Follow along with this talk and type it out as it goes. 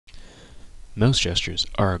Mouse gestures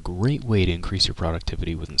are a great way to increase your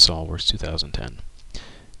productivity within SolidWorks 2010.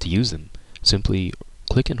 To use them, simply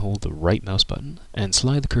click and hold the right mouse button and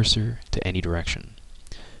slide the cursor to any direction.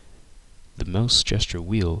 The mouse gesture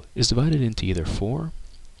wheel is divided into either 4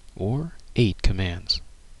 or 8 commands.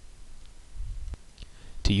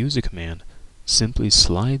 To use a command, simply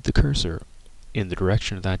slide the cursor in the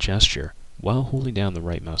direction of that gesture while holding down the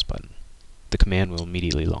right mouse button. The command will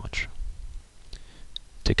immediately launch.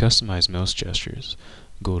 To customize mouse gestures,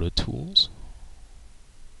 go to Tools,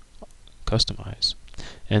 Customize,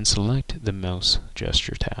 and select the Mouse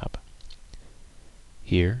Gesture tab.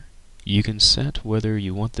 Here, you can set whether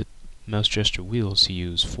you want the mouse gesture wheels to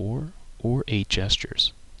use 4 or 8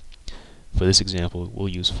 gestures. For this example, we'll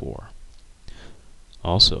use 4.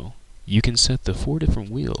 Also, you can set the 4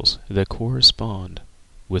 different wheels that correspond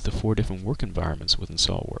with the 4 different work environments within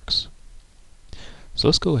SolidWorks. So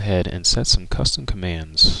let's go ahead and set some custom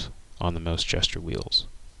commands on the mouse gesture wheels.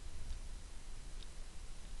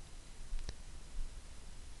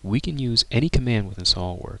 We can use any command within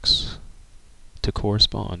SolidWorks to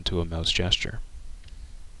correspond to a mouse gesture.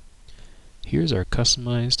 Here's our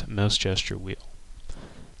customized mouse gesture wheel.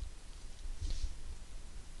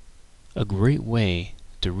 A great way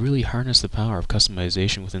to really harness the power of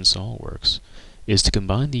customization within SolidWorks is to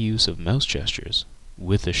combine the use of mouse gestures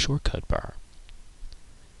with the shortcut bar.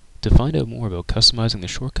 To find out more about customizing the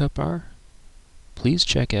shortcut bar, please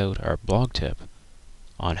check out our blog tip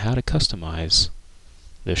on how to customize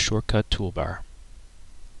the shortcut toolbar.